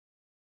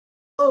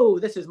Hello,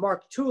 this is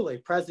Mark Tooley,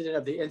 president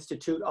of the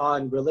Institute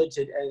on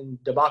Religion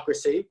and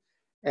Democracy,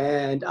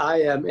 and I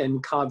am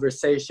in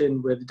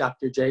conversation with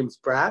Dr. James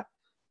Bratt,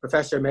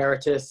 professor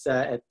emeritus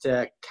at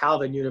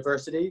Calvin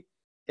University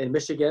in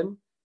Michigan,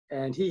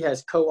 and he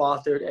has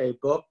co-authored a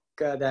book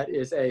that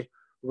is a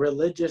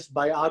religious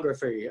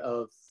biography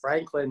of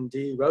Franklin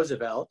D.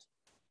 Roosevelt,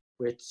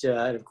 which,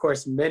 of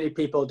course, many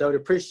people don't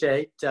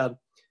appreciate that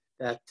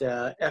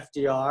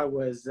FDR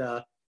was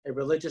a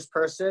religious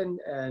person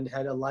and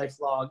had a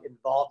lifelong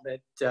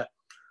involvement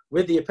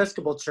with the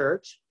Episcopal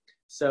Church.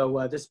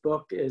 So this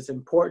book is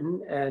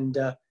important and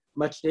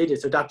much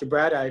needed. So Dr.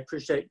 Bratt, I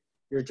appreciate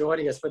your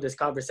joining us for this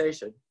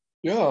conversation.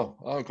 Yeah,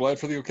 I'm glad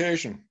for the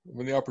occasion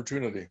and the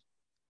opportunity.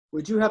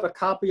 Would you have a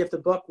copy of the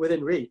book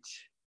within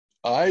reach?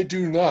 I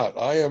do not.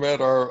 I am at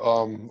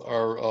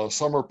our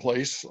summer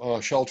place,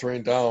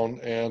 sheltering down,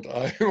 and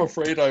I'm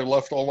afraid I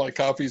left all my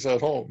copies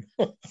at home.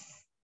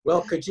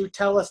 Well, could you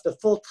tell us the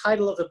full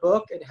title of the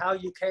book and how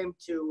you came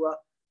to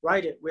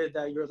write it with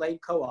your late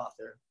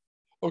co-author?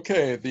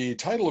 Okay, the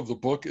title of the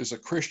book is A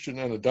Christian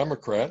and a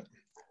Democrat,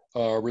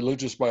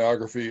 Religious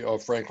Biography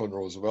of Franklin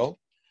Roosevelt.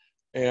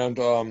 And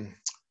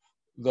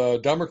the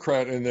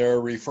Democrat in there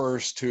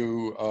refers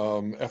to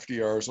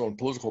FDR's own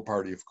political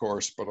party, of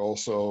course, but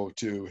also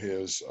to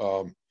his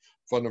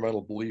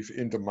fundamental belief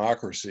in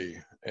democracy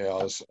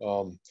as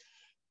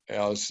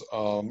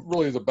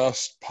really the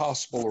best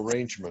possible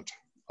arrangement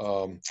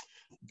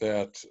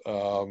that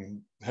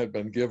had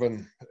been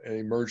given and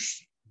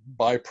emerged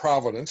by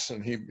Providence,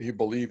 and he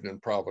believed in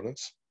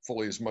Providence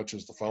fully as much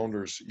as the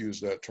founders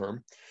used that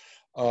term.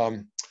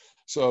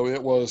 So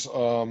it was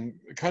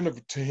kind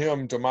of, to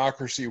him,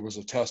 democracy was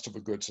a test of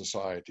a good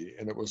society,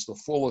 and it was the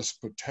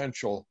fullest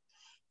potential,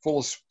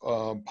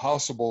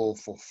 possible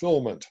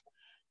fulfillment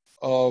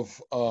of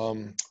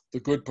the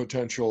good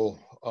potential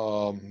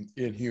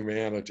in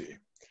humanity.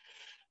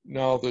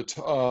 Now,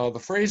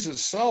 the phrase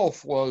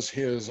itself was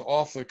his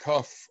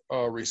off-the-cuff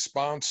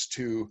response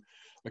to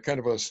a kind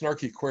of a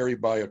snarky query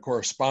by a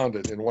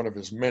correspondent in one of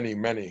his many,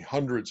 many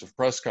hundreds of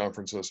press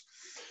conferences.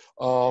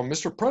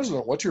 Mr.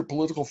 President, what's your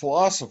political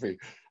philosophy?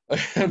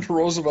 And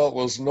Roosevelt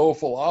was no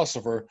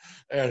philosopher,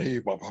 and he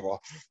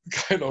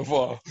kind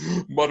of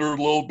muttered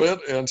a little bit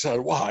and said,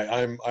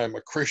 "Why, I'm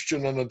a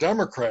Christian and a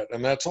Democrat,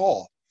 and that's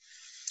all."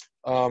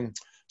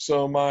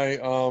 So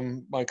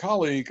my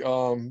colleague,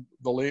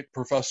 the late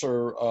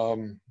Professor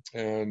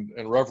and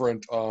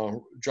Reverend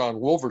John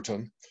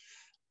Wolverton,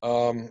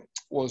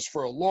 was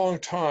for a long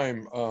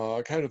time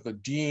kind of the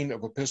dean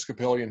of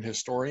Episcopalian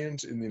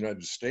historians in the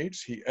United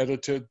States. He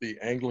edited the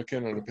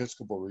Anglican and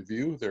Episcopal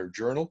Review, their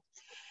journal.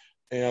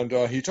 And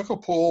he took a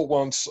poll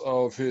once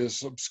of his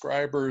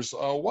subscribers,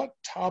 what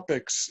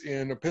topics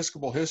in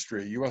Episcopal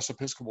history, U.S.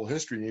 Episcopal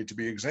history, need to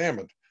be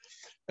examined?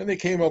 And they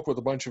came up with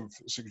a bunch of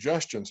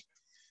suggestions.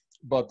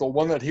 But the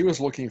one that he was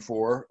looking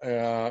for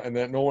and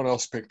that no one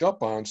else picked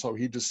up on, so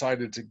he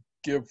decided to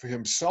give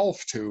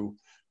himself to,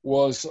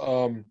 was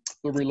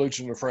the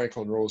religion of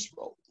Franklin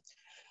Roosevelt.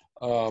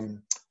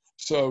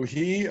 So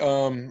he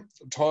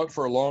taught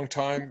for a long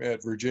time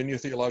at Virginia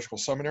Theological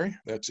Seminary,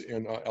 that's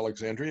in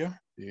Alexandria,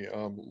 the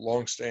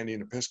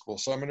long-standing Episcopal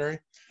seminary.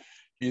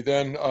 He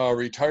then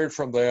retired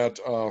from that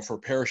for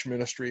parish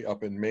ministry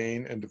up in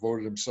Maine and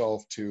devoted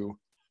himself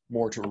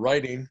more to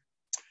writing.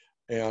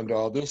 And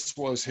this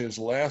was his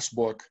last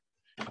book.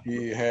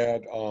 He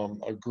had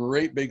a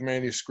great big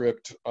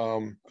manuscript,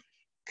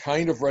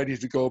 kind of ready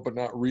to go, but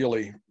not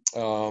really.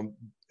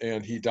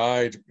 And he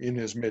died in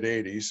his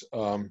mid-80s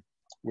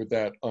with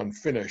that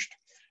unfinished.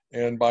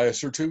 And by a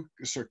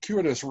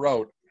circuitous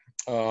route,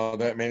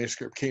 that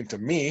manuscript came to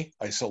me.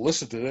 I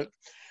solicited it,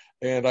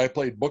 and I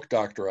played book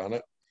doctor on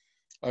it.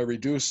 I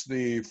reduced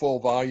the full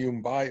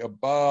volume by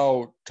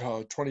about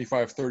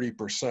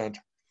 25–30%.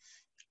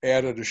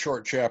 Added a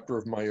short chapter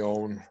of my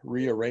own,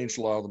 rearranged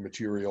a lot of the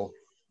material,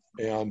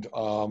 and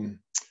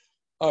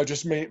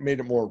just made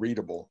it more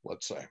readable,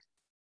 let's say.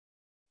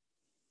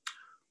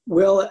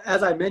 Well,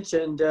 as I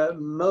mentioned,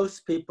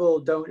 most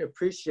people don't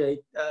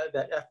appreciate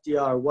that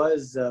FDR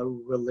was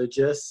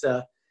religious.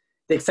 The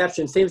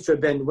exception seems to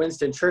have been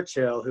Winston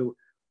Churchill, who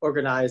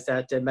organized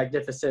that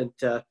magnificent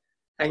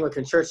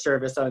Anglican church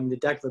service on the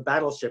deck of a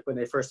battleship when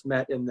they first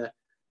met in the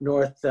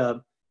North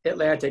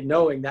Atlantic,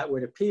 knowing that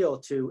would appeal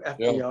to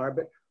FDR. Yeah.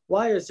 But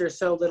why is there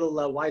so little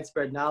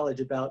widespread knowledge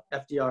about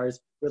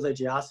FDR's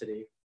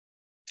religiosity?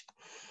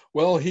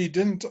 Well, he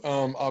didn't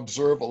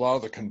observe a lot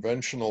of the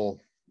conventional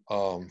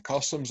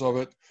customs of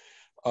it.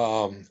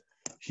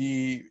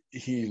 He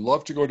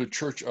loved to go to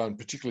church on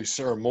particularly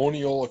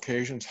ceremonial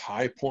occasions,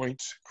 high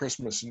points,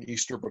 Christmas and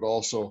Easter, but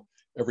also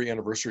every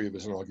anniversary of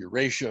his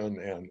inauguration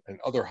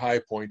and other high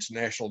points,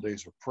 national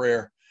days of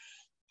prayer.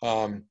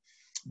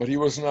 But he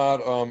was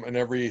not an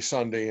every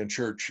Sunday in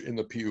church in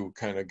the pew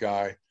kind of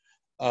guy.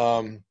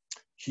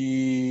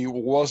 He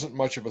wasn't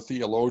much of a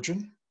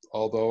theologian,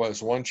 although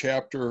as one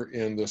chapter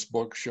in this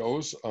book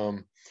shows,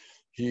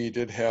 he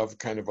did have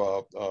kind of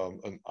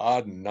an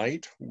odd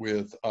night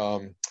with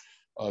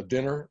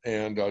dinner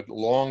and a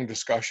long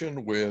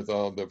discussion with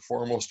the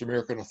foremost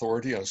American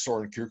authority on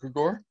Soren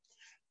Kierkegaard.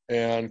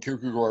 And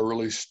Kierkegaard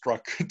really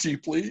struck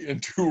deeply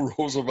into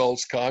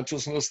Roosevelt's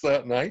consciousness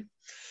that night.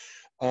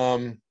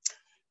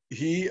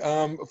 He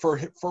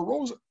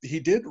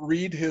did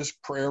read his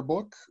prayer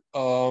book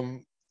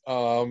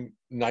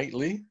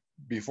nightly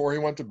before he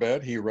went to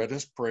bed. He read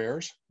his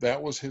prayers.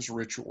 That was his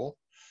ritual.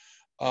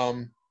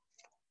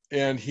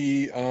 And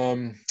he,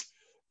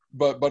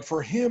 but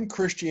for him,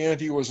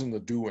 Christianity was in the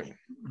doing.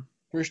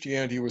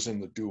 Christianity was in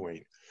the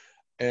doing,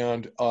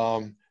 and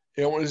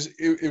it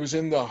was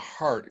in the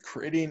heart,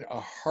 creating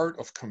a heart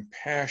of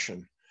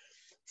compassion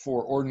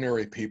for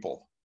ordinary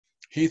people.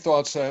 He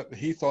thought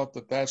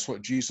that that's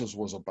what Jesus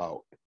was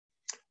about,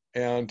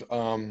 and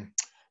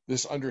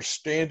this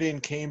understanding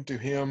came to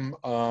him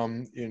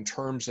in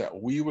terms that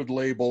we would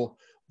label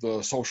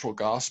the social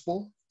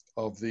gospel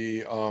of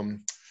the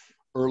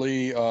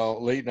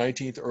late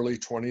 19th, early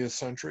 20th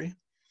century.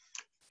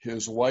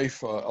 His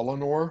wife,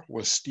 Eleanor,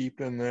 was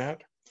steeped in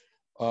that.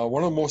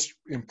 One of the most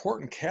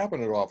important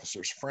cabinet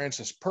officers,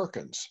 Frances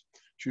Perkins,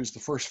 she was the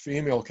first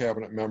female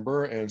cabinet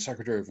member and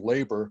Secretary of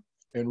Labor,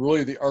 and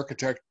really the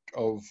architect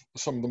of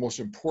some of the most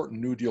important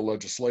New Deal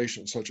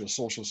legislation, such as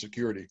Social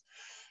Security.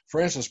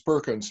 Frances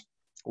Perkins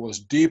was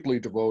deeply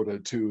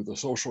devoted to the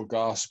social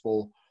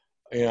gospel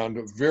and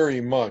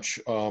very much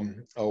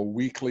a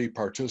weekly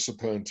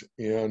participant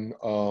in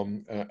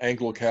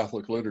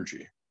Anglo-Catholic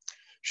liturgy.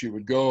 She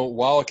would go,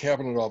 while a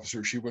cabinet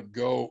officer, she would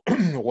go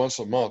once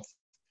a month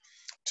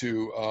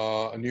to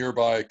a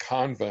nearby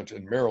convent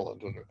in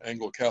Maryland, an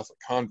Anglo-Catholic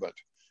convent,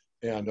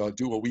 and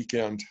do a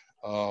weekend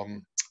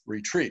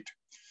retreat.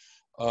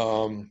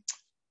 And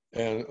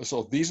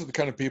so these are the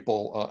kind of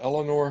people,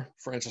 Eleanor,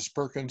 Frances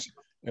Perkins,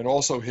 and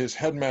also his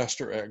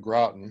headmaster at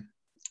Groton,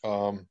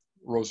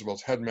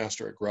 Roosevelt's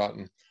headmaster at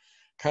Groton,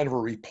 kind of a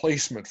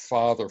replacement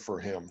father for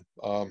him,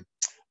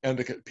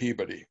 Endicott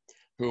Peabody,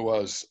 who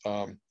was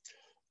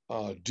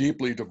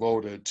deeply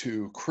devoted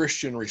to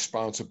Christian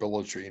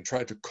responsibility and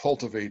tried to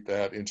cultivate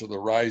that into the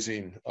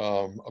rising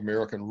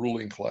American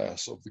ruling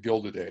class of the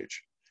Gilded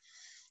Age.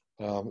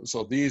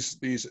 So these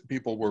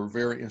people were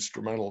very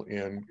instrumental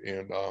in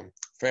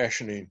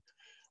fashioning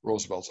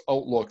Roosevelt's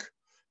outlook,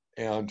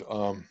 and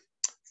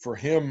for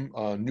him,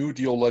 New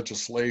Deal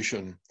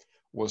legislation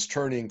was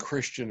turning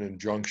Christian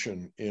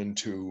injunction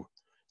into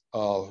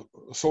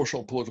social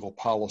and political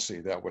policy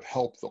that would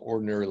help the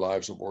ordinary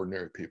lives of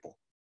ordinary people.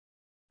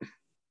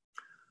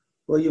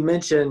 Well, you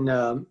mentioned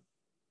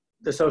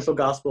the social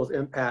gospel's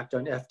impact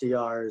on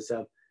FDR's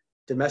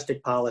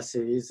domestic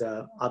policies,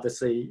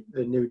 obviously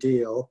the New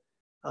Deal,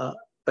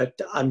 but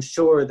I'm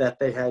sure that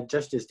they had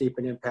just as deep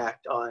an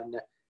impact on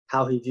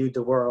how he viewed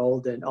the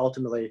world and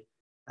ultimately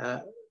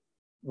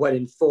what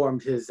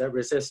informed his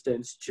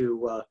resistance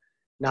to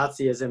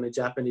Nazism and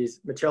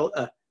Japanese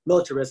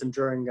militarism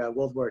during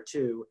World War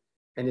II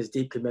and his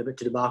deep commitment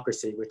to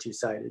democracy, which you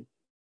cited.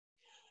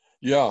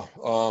 Yeah.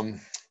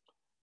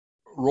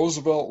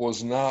 Roosevelt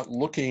was not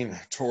looking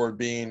toward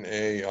being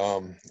a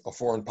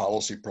foreign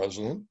policy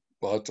president,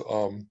 but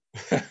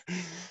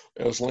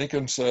as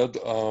Lincoln said,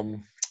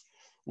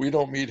 we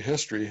don't meet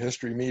history,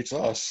 history meets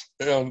us.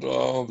 And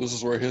this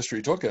is where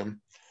history took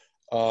him.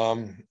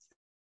 And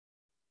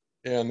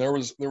there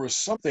was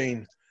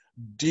something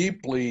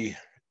deeply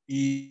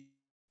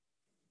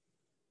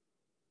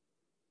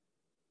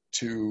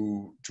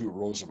to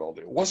Roosevelt.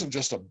 It wasn't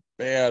just a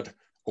bad,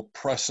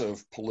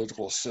 oppressive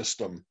political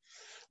system,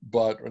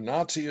 but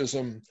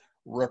Nazism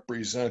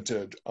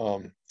represented a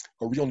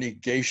real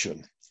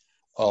negation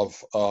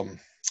of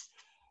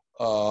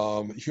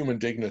human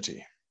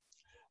dignity,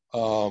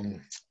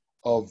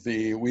 of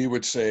we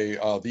would say,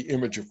 the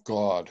image of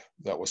God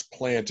that was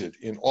planted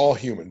in all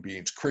human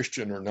beings,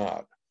 Christian or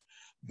not.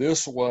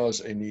 This was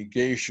a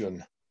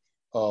negation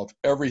of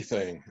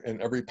everything and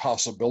every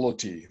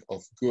possibility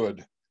of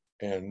good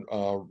and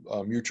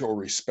mutual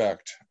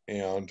respect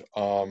and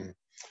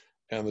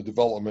the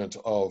development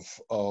of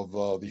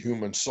the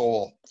human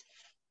soul.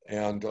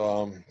 And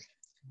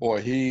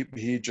boy,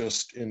 he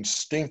just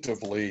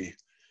instinctivly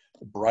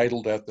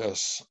bridled at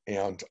this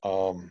and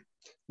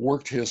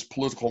worked his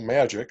political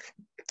magic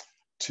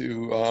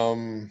to,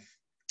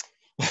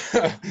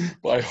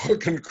 by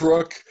hook and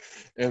crook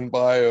and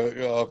by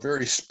a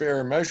very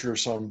spare measure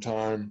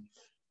sometime,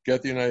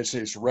 get the United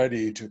States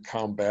ready to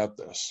combat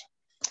this.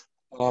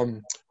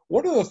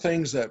 One of the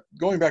things that,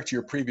 going back to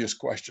your previous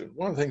question,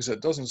 one of the things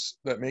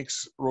that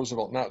makes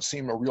Roosevelt not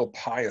seem a real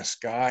pious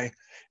guy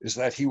is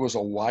that he was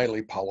a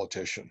wily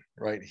politician,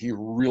 right? He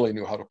really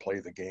knew how to play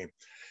the game.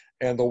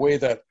 And the way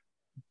that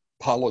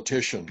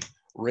politician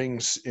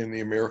rings in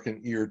the American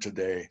ear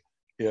today,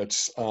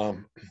 it's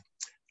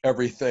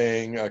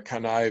everything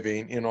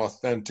conniving,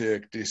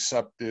 inauthentic,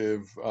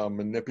 deceptive,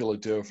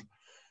 manipulative.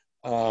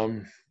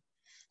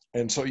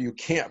 And so you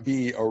can't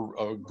be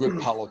a good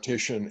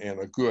politician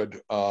and a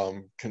good,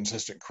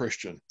 consistent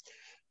Christian.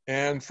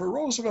 And for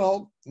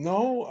Roosevelt,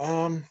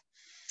 no,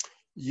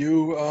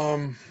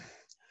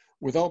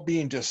 without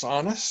being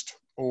dishonest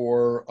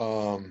or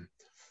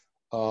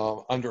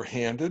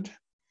underhanded,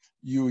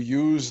 you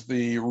use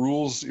the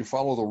rules, you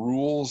follow the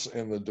rules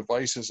and the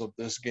devices of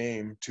this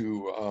game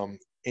to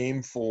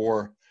aim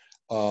for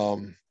a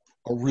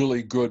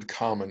really good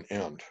common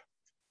end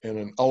and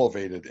an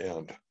elevated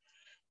end.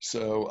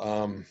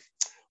 So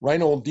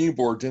Reinhold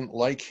Niebuhr didn't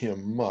like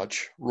him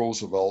much,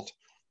 Roosevelt,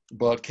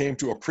 but came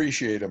to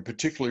appreciate him,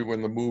 particularly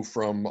when the move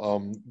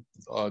from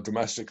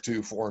domestic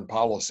to foreign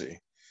policy.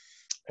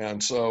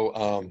 And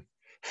so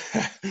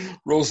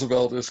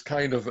Roosevelt is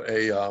kind of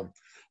a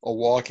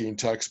walking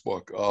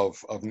textbook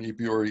of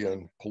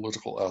Niebuhrian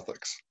political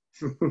ethics.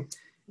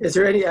 Is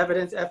there any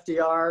evidence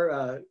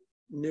FDR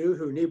knew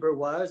who Niebuhr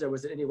was, or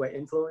was it any way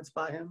influenced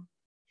by him?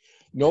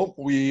 Nope,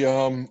 we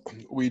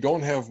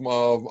don't have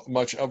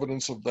much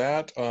evidence of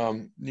that.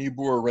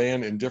 Niebuhr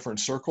ran in different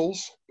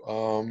circles,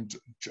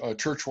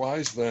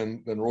 church-wise,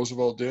 than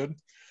Roosevelt did.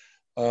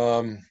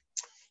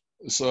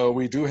 So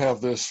we do have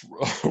this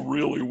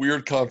really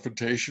weird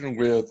confrontation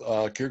with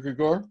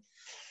Kierkegaard,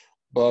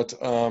 but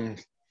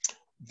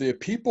the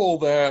people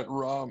that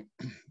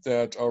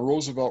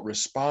Roosevelt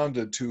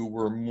responded to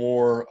were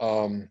more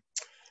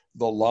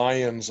the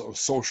lions of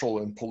social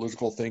and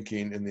political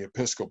thinking in the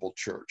Episcopal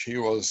Church. He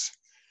was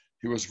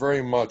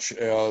very much,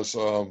 as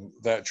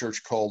that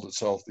church called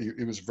itself,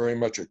 he was very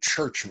much a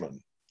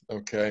churchman,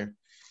 okay?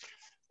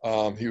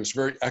 He was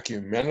very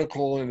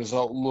ecumenical in his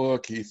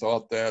outlook. He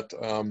thought that,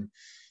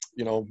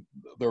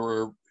 there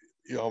were,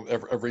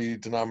 every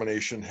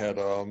denomination had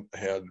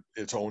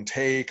its own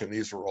take, and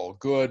these were all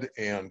good,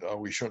 and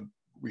we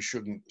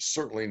shouldn't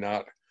certainly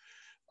not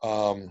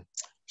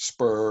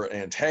spur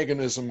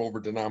antagonism over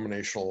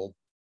denominational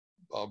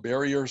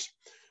barriers,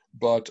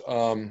 but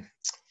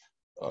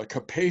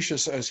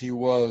capacious as he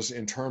was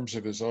in terms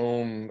of his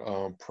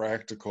own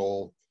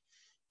practical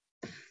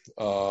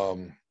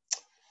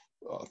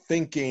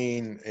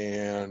thinking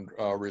and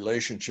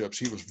relationships,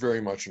 he was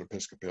very much an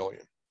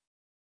Episcopalian.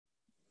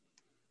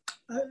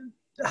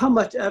 How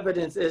much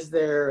evidence is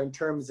there in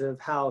terms of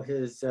how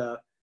his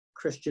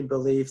Christian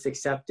beliefs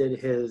accepted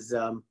his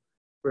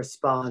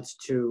response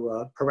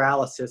to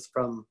paralysis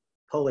from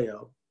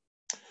polio?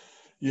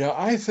 Yeah,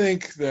 I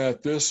think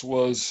that this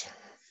was,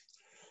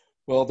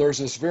 well, there's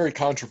this very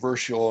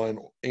controversial and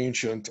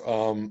ancient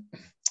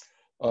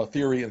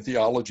theory and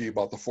theology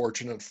about the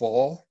fortunate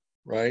fall,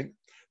 right?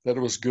 That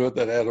it was good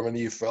that Adam and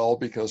Eve fell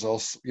because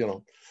else,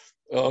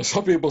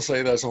 some people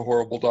say that's a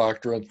horrible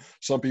doctrine.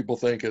 Some people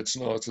think it's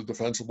a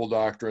defensible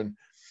doctrine.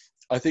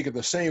 I think in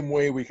the same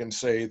way we can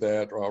say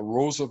that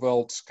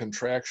Roosevelt's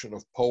contraction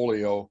of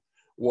polio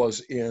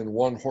was in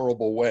one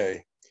horrible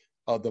way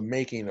the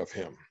making of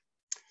him.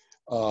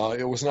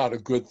 It was not a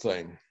good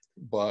thing,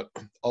 but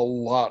a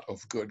lot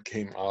of good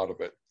came out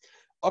of it.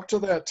 Up to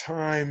that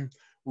time,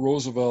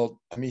 Roosevelt,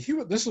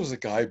 this was a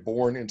guy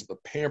born into the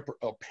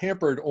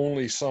pampered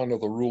only son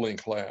of the ruling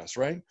class,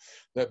 right?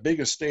 That big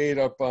estate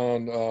up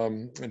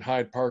on in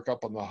Hyde Park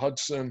up on the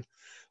Hudson,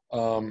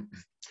 the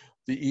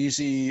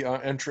easy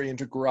entry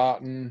into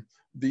Groton,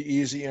 the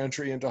easy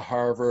entry into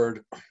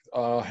Harvard,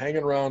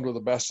 hanging around with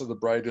the best of the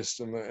brightest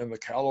and the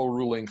callow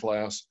ruling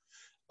class.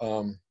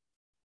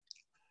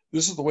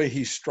 This is the way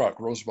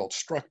Roosevelt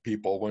struck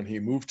people when he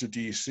moved to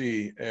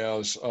DC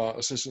as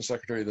Assistant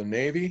Secretary of the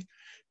Navy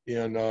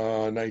in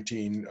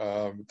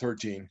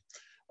 1913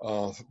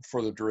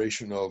 for the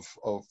duration of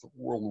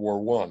World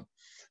War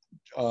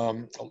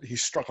I. He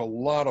struck a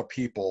lot of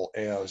people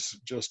as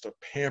just a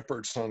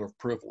pampered son of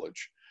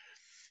privilege.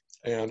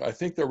 And I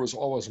think there was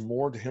always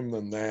more to him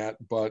than that,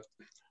 but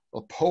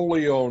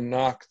polio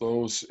knocked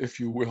those, if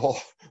you will,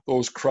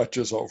 those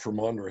crutches out from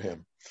under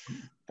him.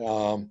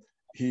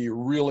 He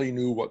really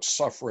knew what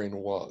suffering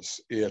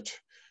was. It,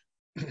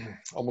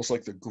 almost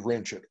like the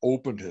Grinch, it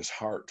opened his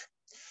heart.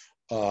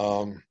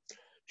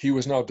 He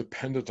was now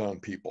dependent on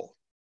people.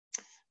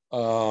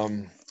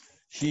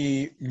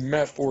 He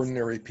met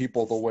ordinary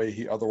people the way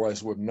he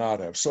otherwise would not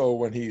have. So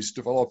when he's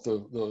developed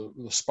the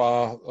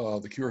spa,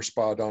 the Cure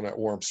Spa down at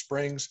Warm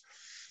Springs,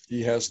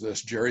 he has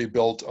this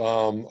jerry-built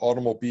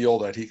automobile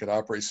that he could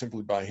operate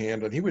simply by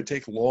hand, and he would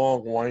take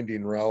long,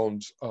 winding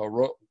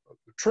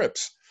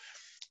trips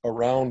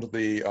around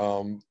the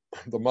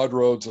mud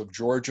roads of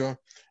Georgia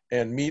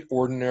and meet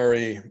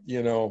ordinary,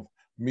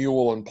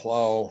 mule and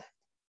plow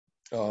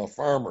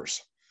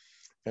farmers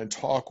and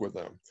talk with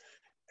them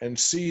and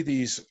see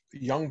these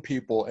young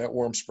people at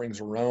Warm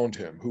Springs around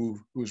him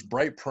whose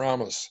bright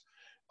promise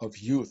of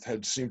youth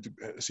had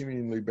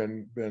seemingly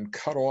been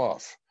cut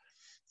off,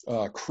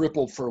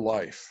 crippled for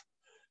life.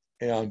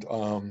 And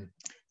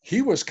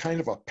he was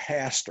kind of a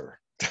pastor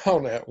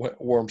down at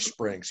Warm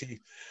Springs. He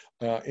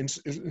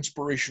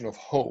inspiration of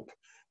hope,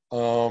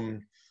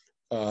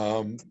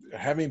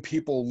 having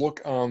people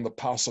look on the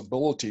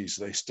possibilities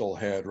they still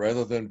had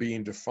rather than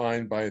being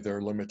defined by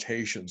their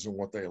limitations and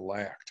what they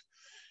lacked.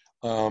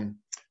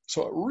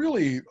 So it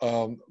really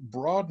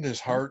broadened his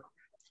heart,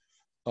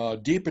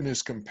 deepened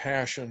his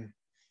compassion,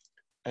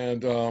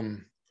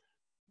 and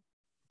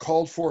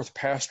called forth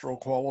pastoral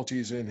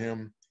qualities in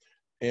him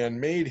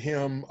and made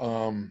him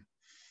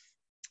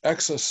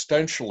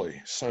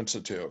existentially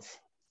sensitive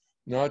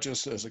not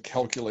just as a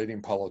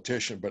calculating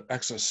politician, but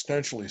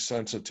existentially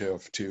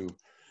sensitive to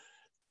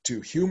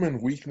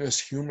human weakness,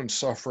 human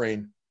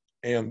suffering,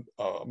 and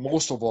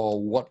most of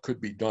all, what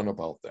could be done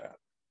about that.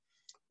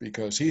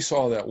 Because he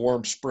saw that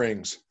Warm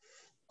Springs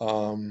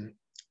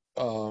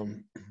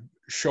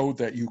showed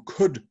that you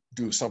could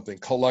do something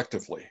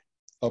collectively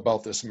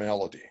about this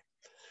malady.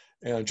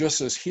 And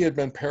just as he had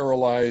been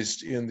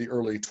paralyzed in the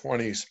early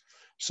 20s,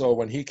 so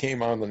when he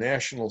came on the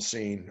national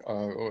scene,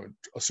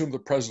 assumed the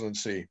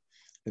presidency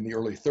in the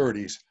early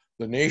 30s,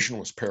 the nation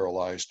was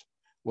paralyzed.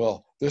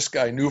 Well, this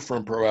guy knew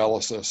from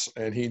paralysis,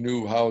 and he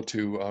knew how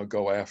to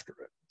go after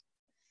it.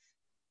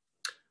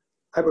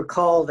 I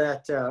recall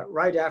that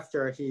right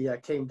after he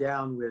came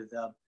down with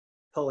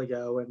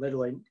polio and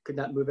literally could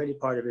not move any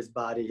part of his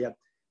body,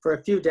 for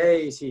a few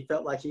days he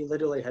felt like he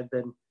literally had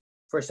been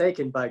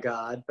forsaken by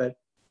God, but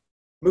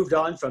moved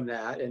on from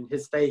that, and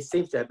his faith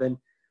seems to have been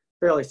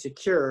fairly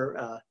secure.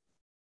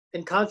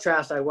 In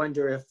contrast, I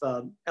wonder if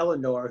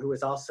Eleanor, who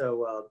was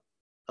also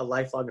a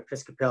lifelong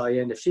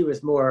Episcopalian, if she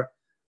was more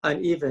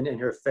uneven in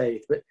her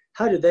faith, but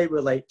how did they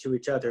relate to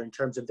each other in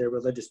terms of their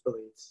religious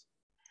beliefs?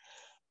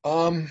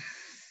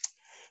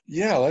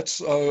 Yeah,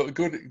 that's a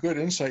good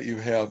insight you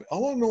have.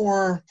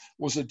 Eleanor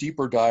was a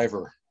deeper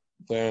diver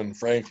than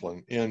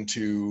Franklin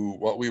into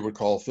what we would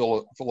call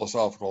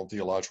philosophical and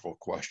theological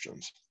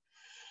questions.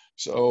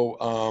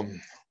 So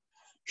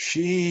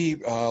she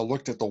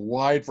looked at the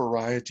wide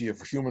variety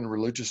of human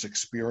religious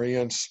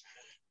experience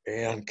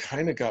and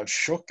kind of got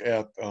shook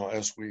at,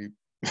 as we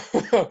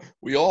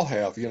we all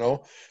have,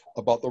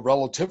 about the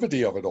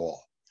relativity of it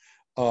all.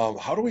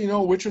 How do we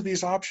know which of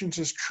these options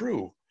is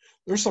true?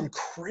 There's some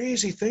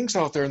crazy things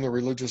out there in the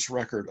religious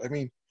record. I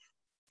mean,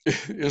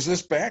 is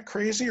this bat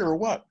crazy or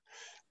what?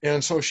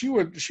 And so she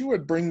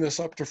would bring this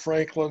up to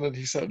Franklin, and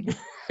he said,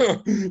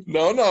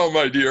 no,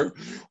 my dear.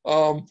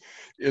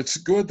 It's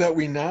good that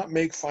we not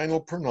make final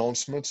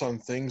pronouncements on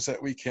things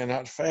that we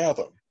cannot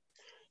fathom.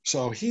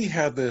 So he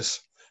had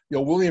this,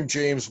 William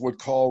James would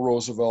call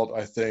Roosevelt,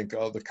 I think,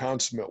 the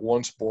consummate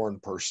once-born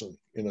person,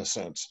 in a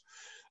sense.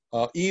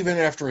 Even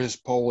after his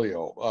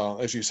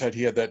polio, as you said,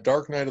 he had that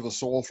dark night of the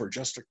soul for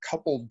just a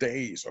couple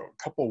days or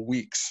a couple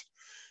weeks.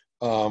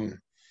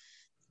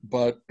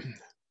 But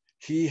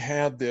he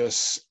had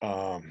this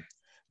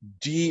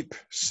deep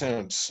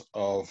sense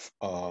of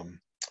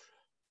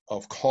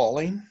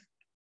calling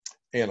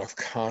and of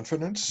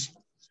confidence,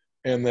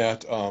 and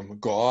that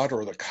God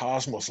or the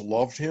cosmos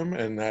loved him,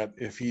 and that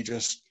if he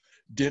just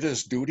did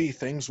his duty,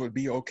 things would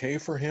be okay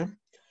for him.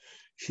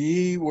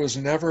 He was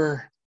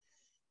never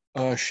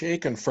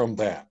shaken from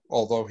that,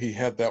 although he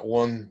had that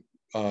one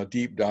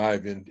deep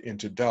dive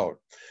into doubt.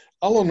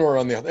 Eleanor,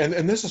 on the other,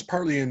 and this is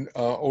partly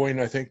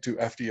owing, I think, to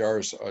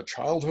FDR's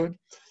childhood.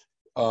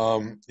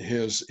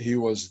 He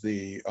was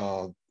the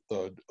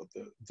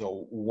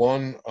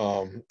one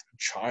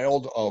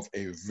child of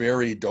a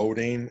very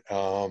doting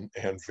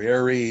and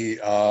very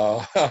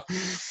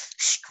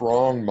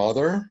strong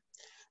mother.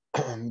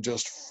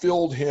 Just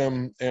filled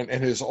him, and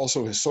his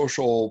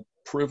social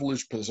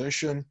privileged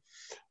position.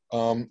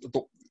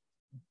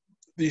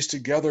 These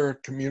together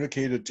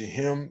communicated to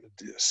him,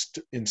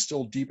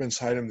 instilled deep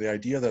inside him the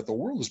idea that the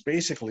world is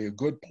basically a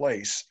good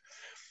place,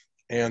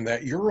 and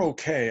that you're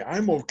okay,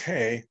 I'm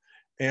okay,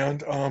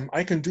 and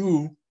I can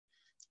do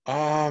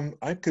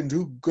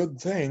good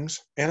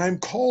things, and I'm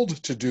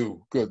called to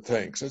do good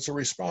things. It's a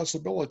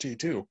responsibility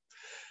too.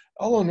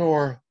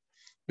 Eleanor,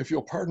 if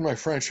you'll pardon my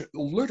French,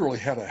 literally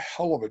had a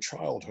hell of a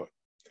childhood.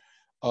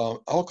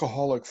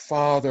 Alcoholic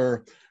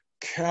father,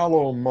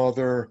 callow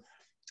mother,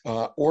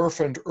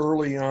 orphaned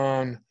early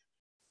on,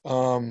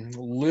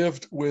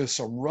 lived with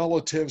some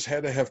relatives,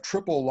 had to have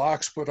triple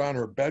locks put on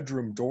her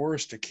bedroom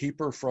doors to keep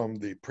her from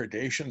the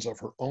predations of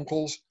her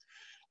uncles.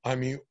 I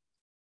mean,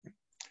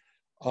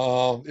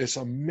 it's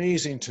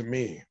amazing to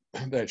me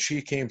that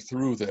she came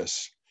through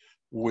this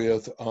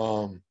with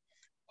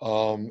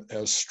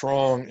as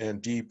strong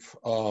and deep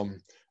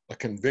a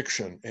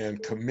conviction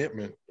and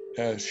commitment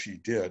as she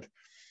did.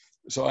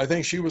 So I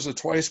think she was a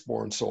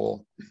twice-born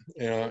soul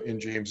in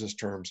James's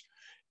terms,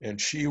 and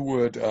she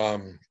would,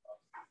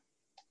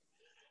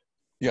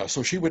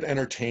 so she would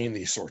entertain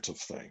these sorts of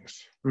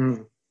things.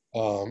 Mm.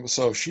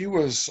 So she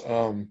was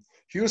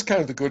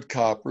kind of the good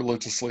cop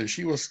religiously.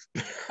 She was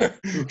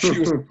she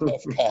was a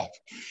tough cop,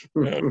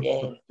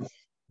 and,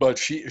 but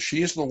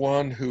she's the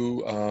one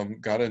who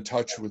got in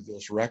touch with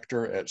this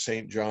rector at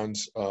St.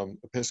 John's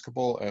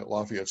Episcopal at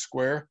Lafayette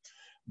Square,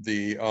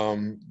 the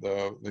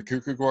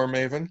Kierkegaard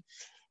maven.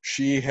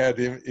 She had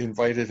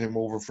invited him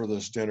over for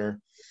this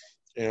dinner,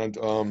 and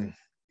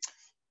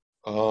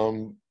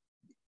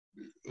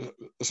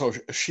so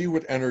she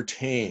would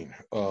entertain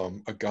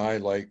a guy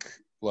like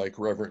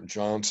Reverend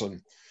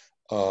Johnson,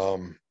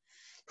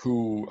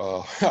 who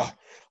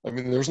I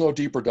mean, there's no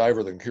deeper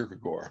diver than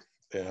Kierkegaard,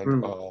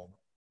 and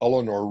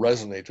Eleanor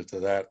resonated to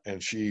that,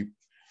 and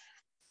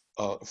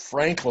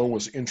Franklin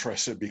was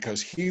interested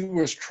because he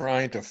was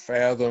trying to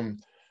fathom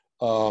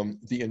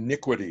the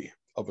iniquity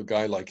of a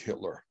guy like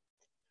Hitler.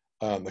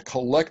 the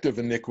collective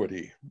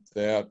iniquity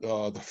that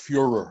the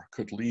Führer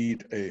could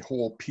lead a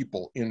whole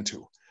people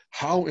into.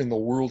 How in the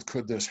world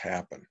could this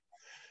happen?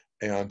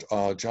 And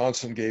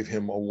Johnson gave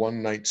him a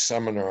one-night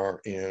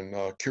seminar in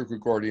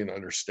Kierkegaardian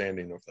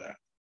understanding of that.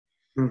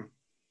 Hmm.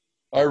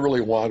 I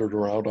really wandered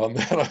around on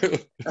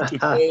that.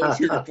 To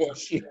answer your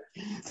question.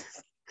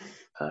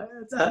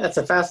 That's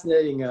a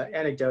fascinating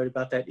anecdote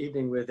about that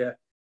evening with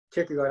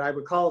Kierkegaard. I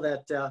recall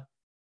that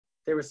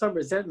there was some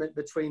resentment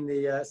between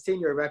the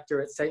senior rector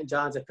at St.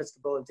 John's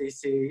Episcopal in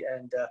DC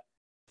and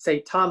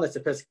St. Thomas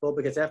Episcopal,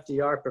 because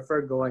FDR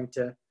preferred going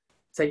to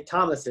St.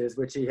 Thomas's,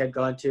 which he had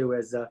gone to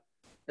as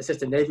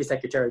Assistant Navy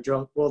Secretary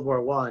during World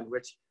War I,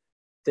 which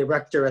the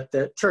rector at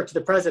the Church of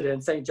the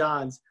President, St.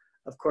 John's,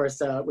 of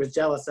course, was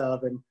jealous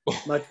of and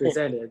much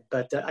resented.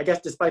 But I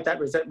guess despite that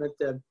resentment,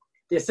 the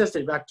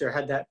assistant rector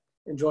had that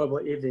enjoyable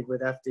evening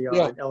with FDR.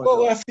 Yeah, and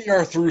Eleanor. well,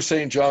 FDR threw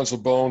St. John's a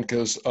bone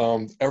because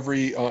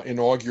every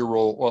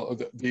inaugural, well,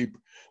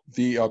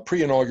 the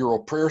pre-inaugural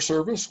prayer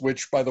service,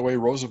 which, by the way,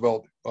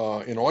 Roosevelt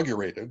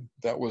inaugurated,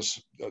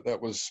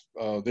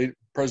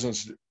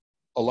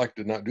 presidents-elect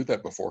did not do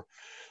that before.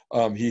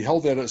 He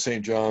held that at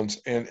St. John's,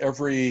 and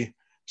every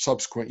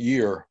subsequent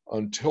year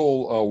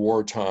until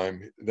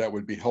wartime, that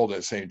would be held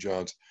at St.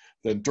 John's.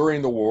 Then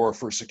during the war,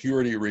 for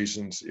security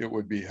reasons, it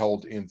would be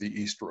held in the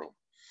East Room.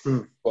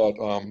 Hmm. But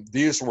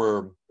these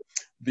were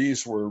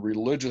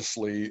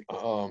religiously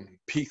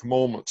peak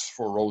moments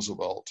for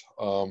Roosevelt.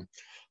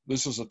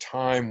 This is a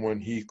time when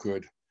he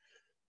could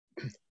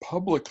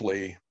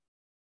publicly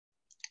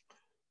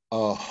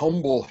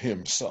humble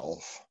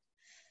himself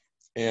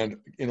and,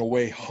 in a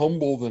way,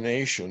 humble the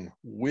nation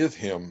with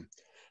him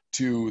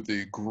to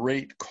the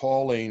great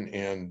calling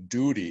and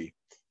duty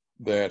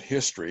that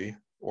history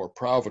or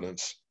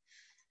Providence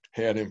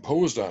had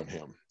imposed on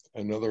him.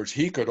 In other words,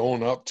 he could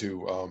own up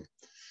to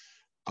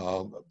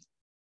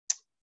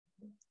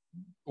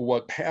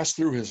what passed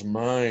through his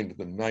mind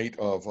the night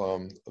of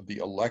the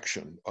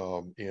election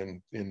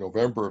in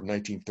November of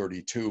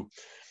 1932.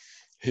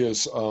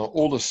 His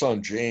oldest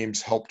son,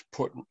 James, helped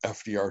put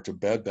FDR to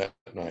bed that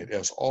night,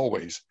 as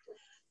always.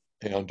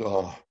 And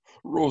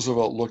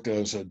Roosevelt looked at him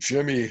and said,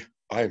 "Jimmy,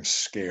 I'm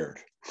scared.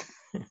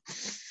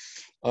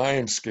 I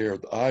am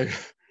scared. I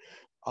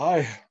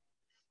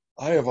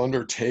have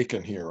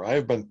undertaken here. I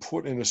have been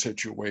put in a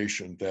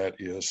situation that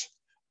is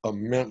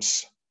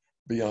immense,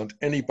 beyond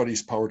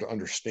anybody's power to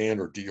understand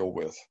or deal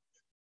with.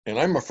 And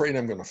I'm afraid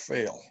I'm going to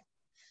fail.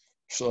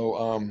 So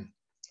I'm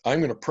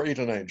going to pray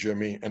tonight,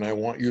 Jimmy, and I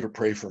want you to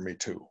pray for me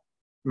too."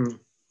 Mm.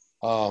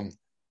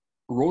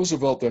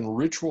 Roosevelt then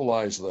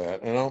ritualized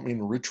that, and I don't mean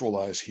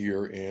ritualize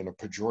here in a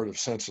pejorative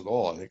sense at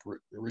all. I think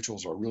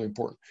rituals are really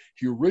important.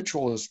 He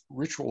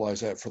ritualized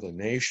that for the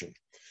nation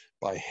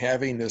by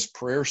having this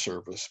prayer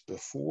service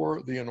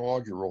before the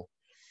inaugural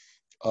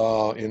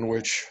in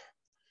which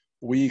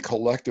we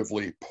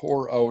collectively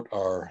pour out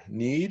our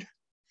need,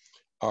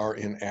 our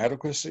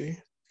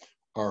inadequacy,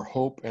 our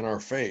hope, and our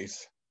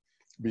faith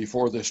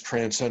before this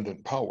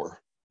transcendent power,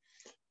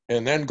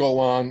 and then go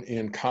on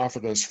in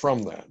confidence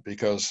from that.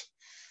 Because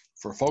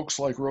for folks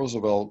like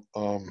Roosevelt,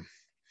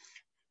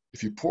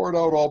 if you pour it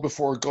out all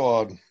before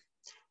God,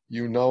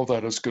 you know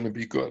that it's going to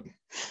be good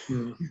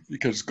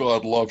because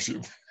God loves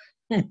you.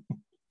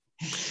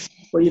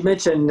 Well, you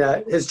mentioned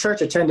his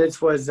church attendance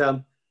was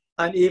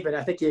uneven.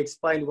 I think he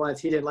explained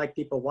once he didn't like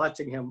people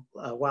watching him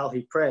while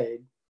he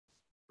prayed,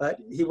 but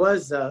he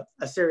was a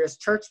serious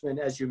churchman,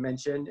 as you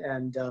mentioned.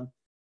 And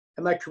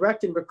am I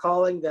correct in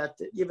recalling that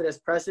even as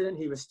president,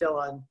 he was still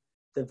on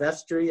the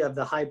vestry of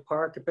the Hyde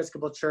Park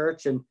Episcopal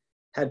Church and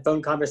had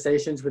phone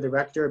conversations with the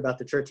rector about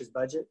the church's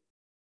budget?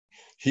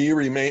 He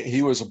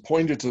was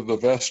appointed to the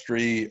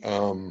vestry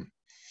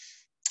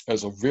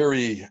as a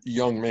very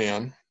young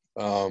man.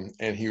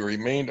 And he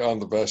remained on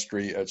the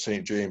vestry at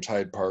St. James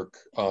Hyde Park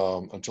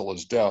until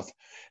his death.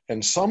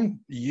 And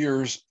some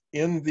years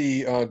in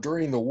the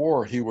during the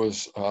war, he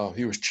was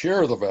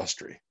chair of the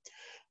vestry,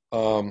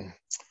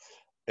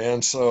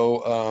 and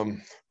so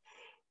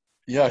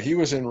yeah, he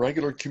was in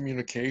regular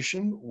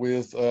communication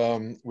with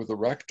the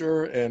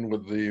rector and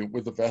with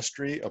the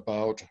vestry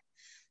about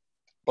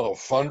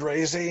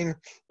fundraising,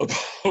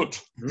 about,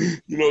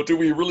 do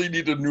we really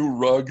need a new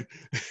rug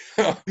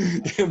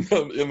in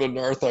the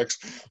narthex?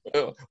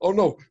 Oh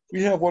no,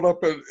 we have one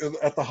up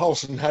at the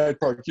house in Hyde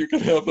Park. You can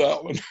have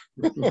that one.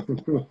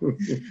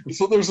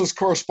 So there's this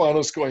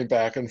correspondence going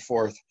back and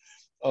forth,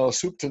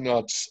 soup to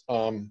nuts.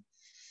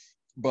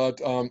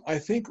 But I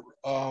think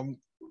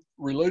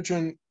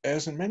religion,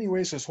 as in many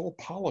ways his whole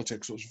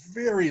politics, was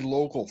very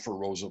local for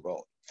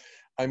Roosevelt.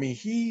 I mean,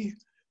 he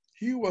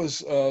was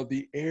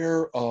the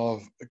heir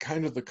of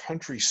kind of the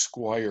country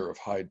squire of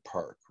Hyde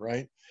Park,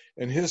 right?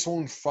 And his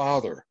own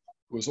father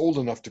was old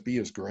enough to be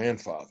his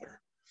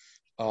grandfather.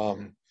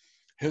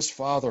 His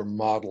father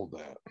modeled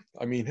that.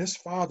 I mean, his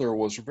father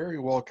was very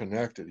well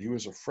connected. He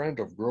was a friend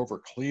of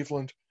Grover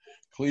Cleveland.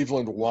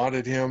 Cleveland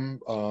wanted him,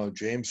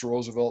 James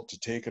Roosevelt, to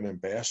take an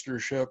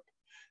ambassadorship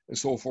and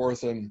so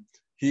forth. And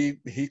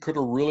he could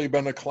have really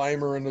been a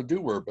climber and a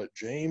doer, but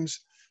James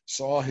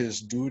saw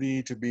his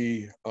duty to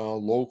be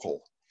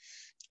local,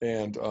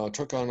 and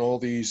took on all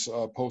these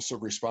posts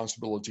of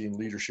responsibility and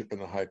leadership in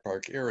the Hyde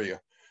Park area.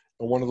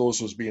 And one of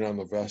those was being on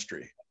the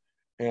vestry.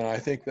 And I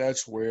think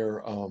that's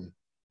where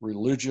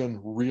religion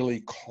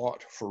really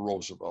caught for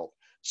Roosevelt.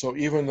 So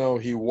even though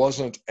he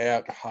wasn't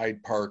at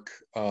Hyde Park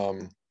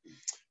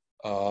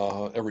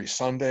every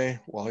Sunday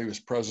while he was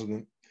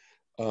president,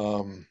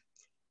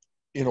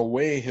 in a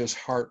way his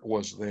heart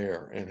was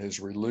there and his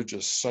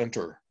religious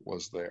center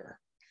was there.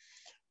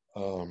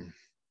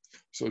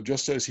 So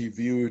just as he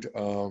viewed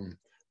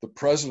the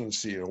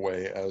presidency in a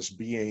way as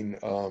being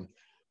a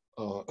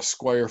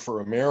squire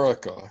for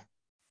America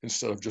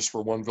instead of just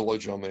for one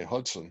village on the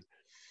Hudson,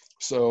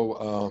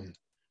 so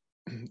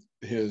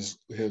his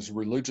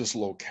religious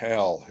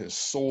locale, his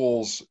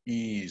soul's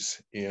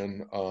ease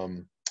in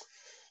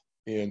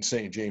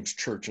St. James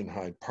Church in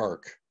Hyde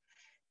Park,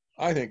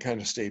 I think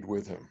kind of stayed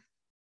with him.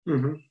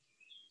 Mm-hmm.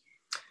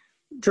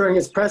 During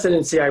his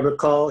presidency, I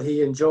recall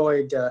he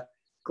enjoyed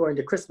going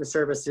to Christmas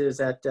services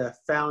at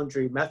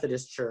Foundry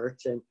Methodist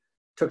Church and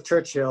took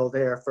Churchill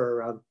there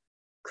for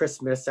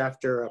Christmas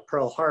after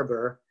Pearl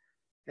Harbor.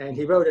 And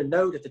he wrote a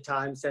note at the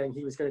time saying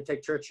he was going to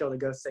take Churchill to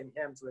go sing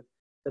hymns with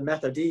the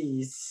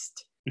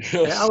Methodist. Yes.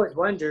 And I always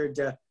wondered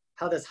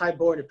how this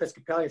high-born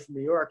Episcopalian from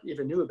New York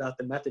even knew about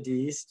the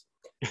Methodist.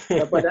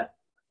 But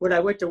when I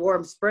went to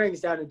Warm Springs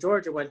down in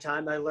Georgia one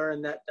time, I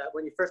learned that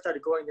when he first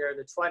started going there in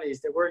the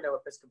 20s, there were no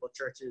Episcopal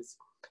churches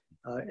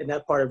in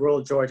that part of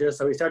rural Georgia.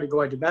 So he started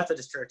going to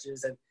Methodist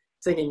churches and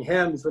singing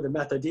hymns with the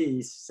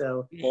Methodist.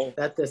 So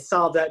that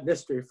solved that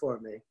mystery for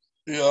me.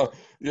 Yeah.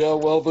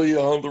 Well,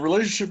 the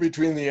relationship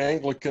between the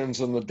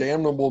Anglicans and the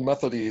damnable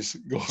Methodists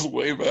goes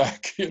way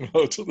back,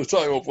 to the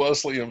time of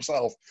Wesley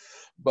himself.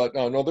 But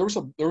no, there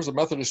was a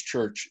Methodist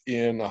church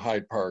in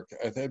Hyde Park.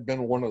 It had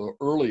been one of the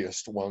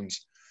earliest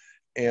ones,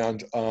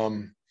 and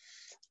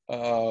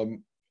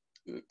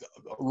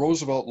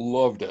Roosevelt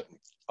loved it.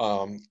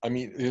 I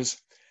mean,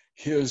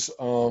 his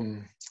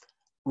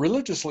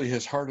religiously,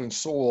 his heart and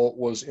soul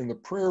was in the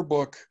prayer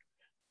book,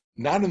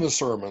 not in the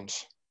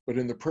sermons, but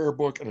in the prayer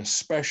book, and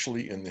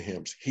especially in the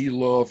hymns. He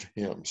loved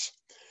hymns,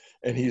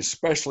 and he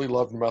especially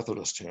loved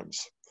Methodist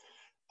hymns.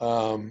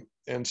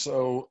 And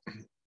so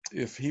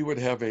if he would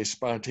have a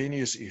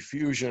spontaneous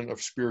effusion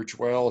of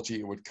spirituality,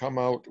 it would come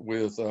out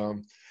with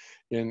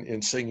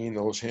in singing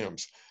those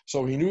hymns.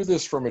 So he knew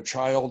this from a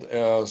child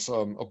as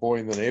a boy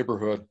in the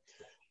neighborhood.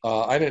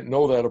 I didn't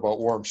know that about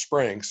Warm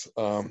Springs,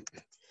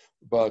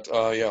 but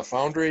yeah,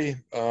 Foundry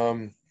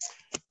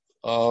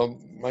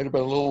might have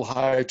been a little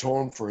high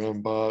tone for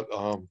him, but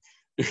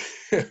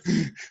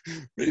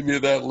maybe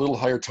that little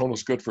higher tone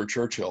was good for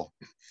Churchill.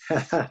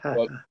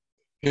 But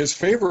his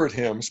favorite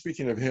hymn,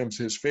 speaking of hymns,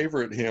 his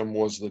favorite hymn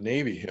was the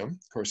Navy hymn.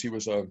 Of course, he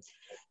was a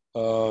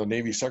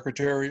Navy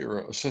secretary or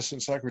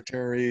assistant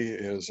secretary.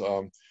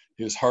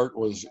 His heart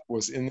was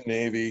in the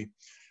Navy.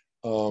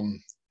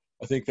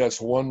 I think that's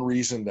one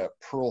reason that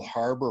Pearl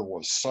Harbor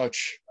was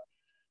such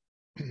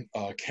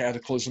a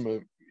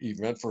cataclysmic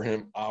event for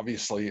him,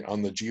 obviously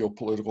on the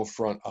geopolitical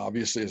front,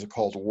 obviously as a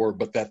call to war,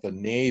 but that the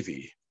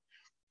Navy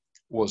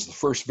was the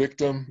first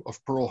victim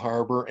of Pearl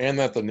Harbor, and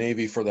that the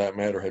Navy, for that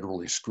matter, had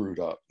really screwed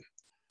up.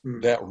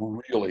 That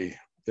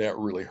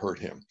really hurt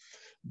him.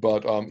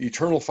 But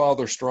Eternal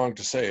Father, Strong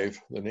to Save,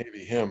 the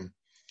Navy hymn,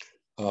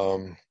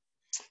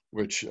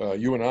 which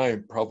you and I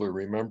probably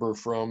remember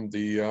from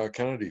the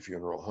Kennedy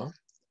funeral,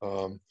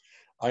 huh?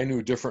 I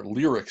knew different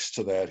lyrics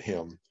to that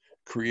hymn,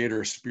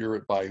 Creator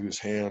Spirit by whose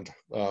hand,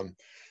 and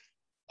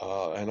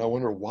I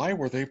wonder, why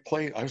were they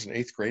playing? I was an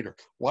 8th grader.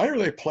 Why are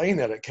they playing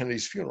that at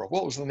Kennedy's funeral?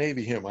 Well, it was the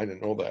Navy hymn. I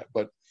didn't know that,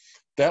 but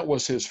that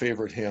was his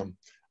favorite hymn.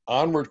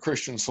 Onward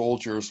Christian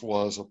Soldiers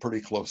was a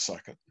pretty close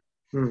second.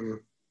 Mm-hmm.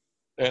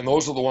 And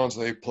those are the ones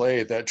they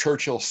played that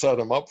Churchill set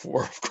him up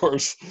for, of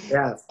course,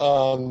 yes.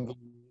 On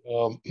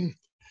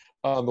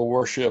the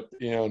warship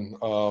in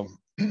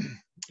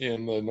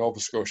the Nova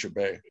Scotia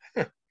Bay,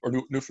 or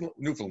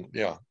Newfoundland,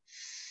 yeah.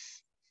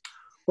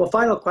 Well,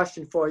 final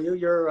question for you.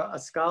 You're a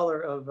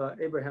scholar of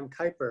Abraham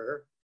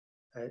Kuyper.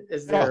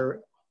 Is there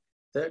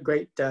the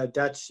great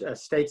Dutch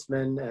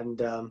statesman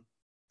and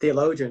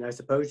theologian, I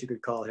suppose you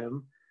could call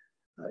him.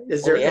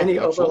 Is there any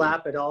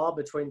overlap at all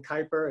between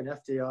Kuyper and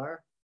FDR?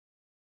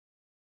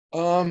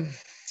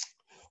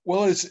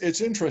 Well,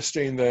 it's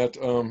interesting that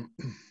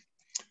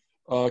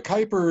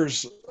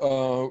Kuyper's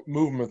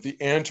movement, the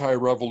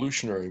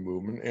anti-revolutionary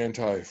movement,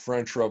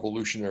 anti-French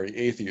revolutionary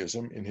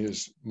atheism in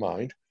his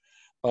mind,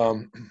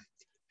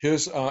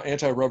 his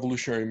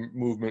anti-revolutionary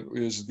movement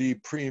is the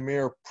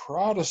premier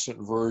Protestant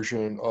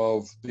version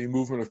of the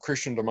movement of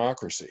Christian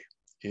democracy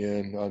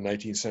in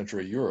 19th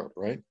century Europe,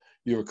 right?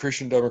 You have a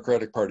Christian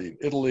Democratic Party in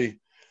Italy,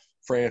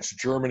 France,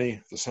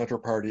 Germany, the Center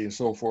Party, and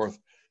so forth.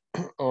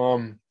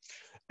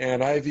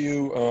 And I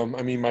view,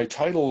 my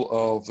title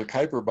of the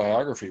Kuyper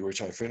biography,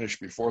 which I finished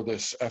before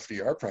this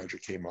FDR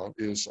project came out,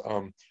 is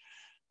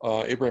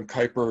Abraham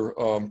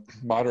Kuyper,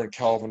 Modern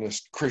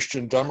Calvinist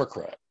Christian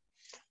Democrat.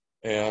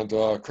 And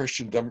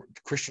Christian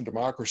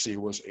democracy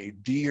was a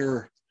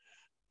dear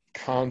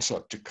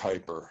concept to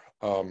Kuyper.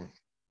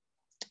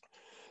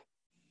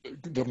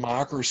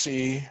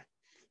 Democracy,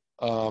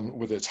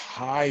 with its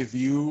high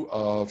view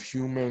of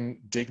human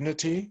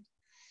dignity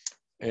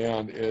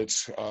and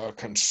its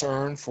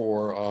concern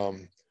for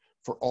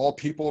all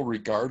people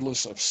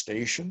regardless of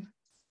station.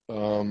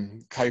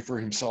 Kuyper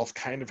himself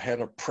kind of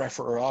had a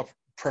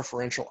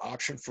preferential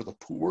option for the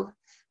poor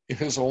in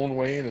his own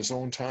way, in his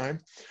own time.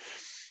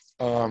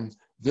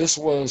 This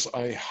was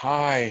a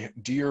high,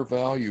 dear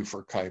value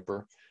for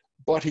Kuyper,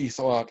 but he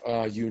thought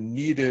you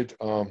needed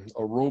a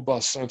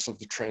robust sense of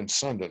the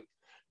transcendent.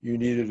 You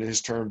needed, in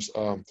his terms,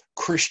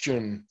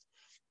 Christian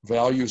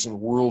values and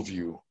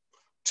worldview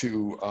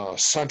to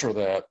center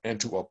that and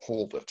to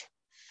uphold it.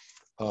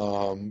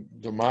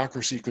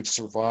 Democracy could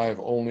survive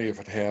only if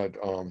it had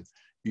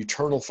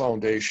eternal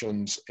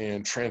foundations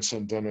and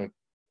transcendent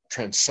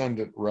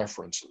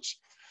references.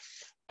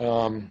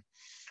 And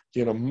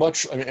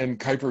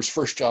Kuyper's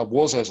first job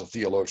was as a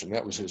theologian.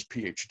 That was his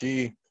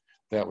PhD.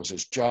 That was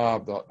his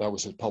job. That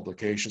was his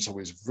publication. So he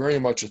was very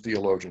much a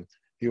theologian.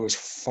 He was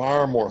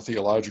far more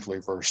theologically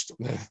versed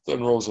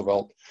than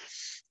Roosevelt.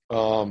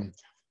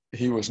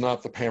 He was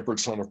not the pampered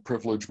son of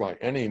privilege by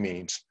any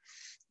means,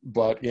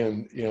 but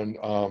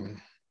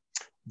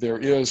there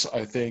is,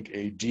 I think,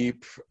 a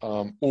deep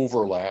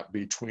overlap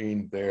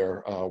between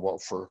their,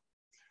 what for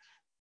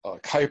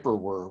Kuyper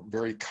were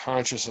very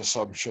conscious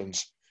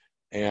assumptions,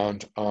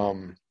 and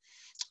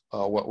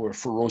what were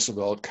for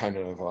Roosevelt kind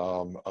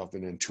of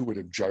an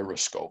intuitive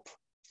gyroscope.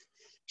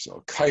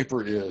 So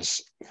Kuyper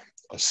is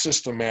a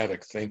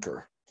systematic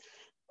thinker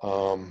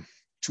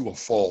to a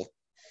fault.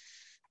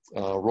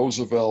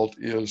 Roosevelt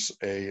is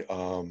a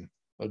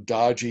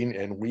dodging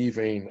and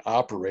weaving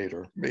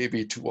operator,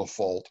 maybe to a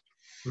fault.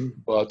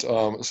 But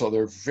so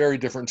they're very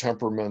different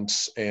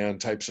temperaments and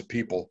types of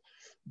people.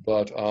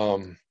 But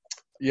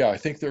yeah, I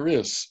think there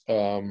is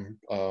an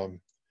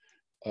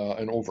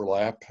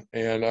overlap.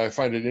 And I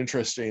find it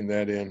interesting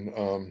that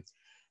in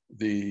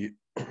the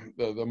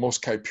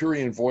most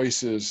Kuyperian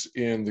voices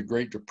in the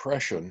Great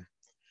Depression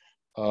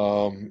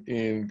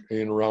in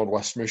around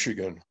West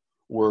Michigan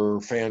were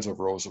fans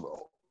of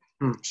Roosevelt.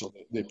 So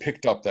they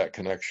picked up that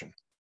connection.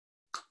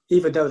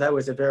 Even though that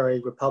was a very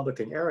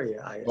Republican area,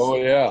 I assume. Oh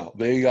yeah,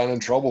 they got in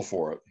trouble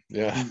for it.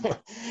 Yeah,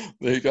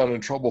 they got in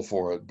trouble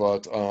for it.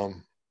 But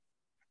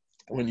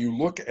when you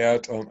look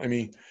at,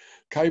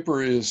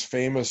 Kuyper is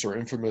famous or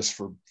infamous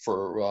for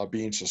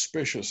being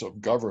suspicious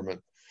of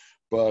government,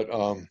 but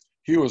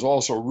he was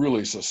also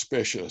really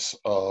suspicious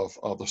of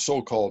the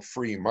so-called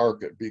free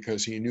market,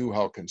 because he knew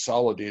how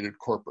consolidated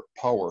corporate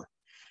power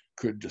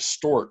could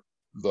distort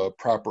the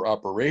proper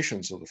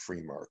operations of the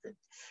free market.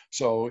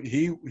 So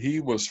he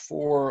was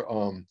for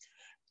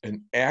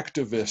an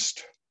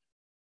activist,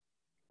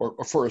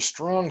 or for a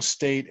strong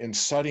state in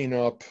setting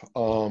up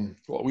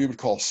what we would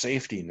call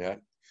safety net,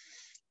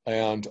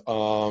 and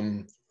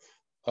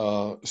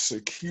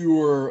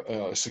secure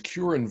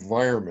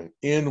environment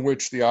in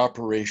which the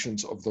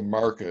operations of the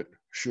market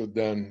should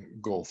then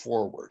go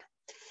forward.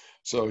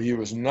 So he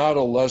was not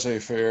a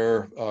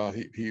laissez-faire.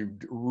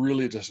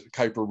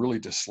 Kuyper really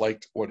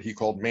disliked what he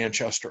called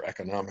Manchester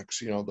economics,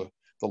 the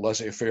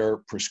laissez-faire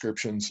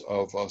prescriptions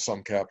of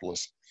some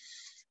capitalists.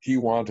 He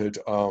wanted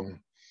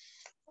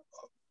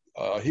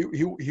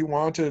he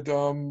wanted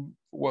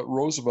what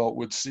Roosevelt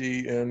would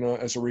see in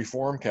as a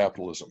reform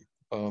capitalism,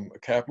 a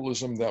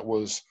capitalism that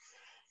was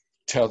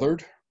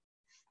tethered,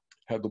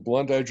 had the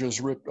blunt edges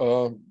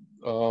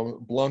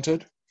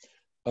blunted,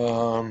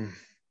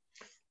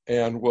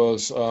 and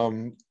was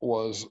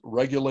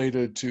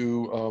regulated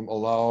to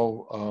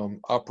allow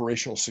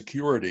operational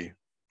security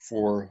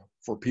for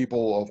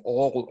people of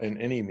all and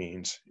any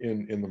means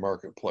in the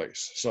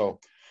marketplace. So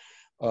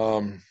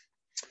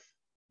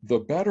the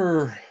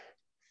better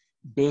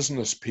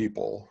business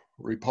people,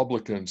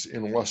 Republicans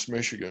in West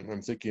Michigan,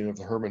 I'm thinking of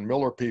the Herman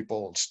Miller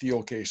people and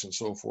Steelcase and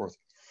so forth,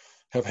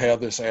 have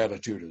had this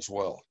attitude as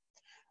well.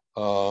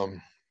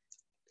 Kind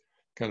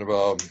of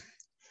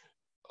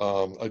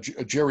a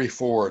Jerry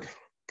Ford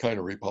kind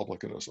of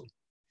republicanism.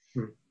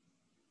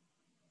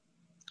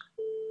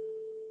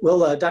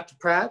 Well, Dr.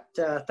 Pratt,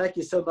 thank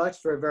you so much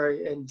for a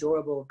very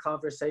enjoyable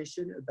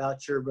conversation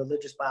about your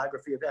religious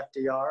biography of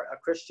FDR, a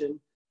Christian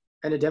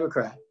and a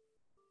Democrat.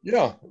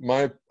 Yeah,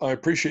 I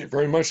appreciate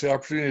very much the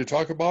opportunity to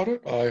talk about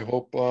it. I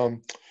hope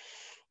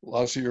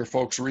lots of your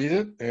folks read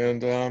it,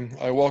 and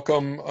I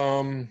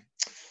welcome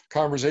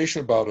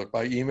conversation about it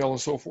by email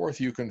and so forth.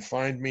 You can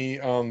find me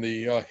on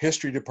the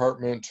history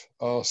department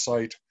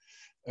site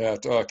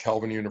at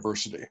Calvin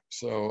University.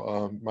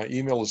 So my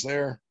email is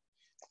there.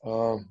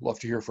 Love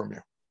to hear from you.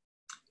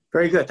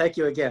 Very good. Thank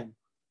you again.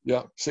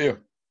 Yeah, see you.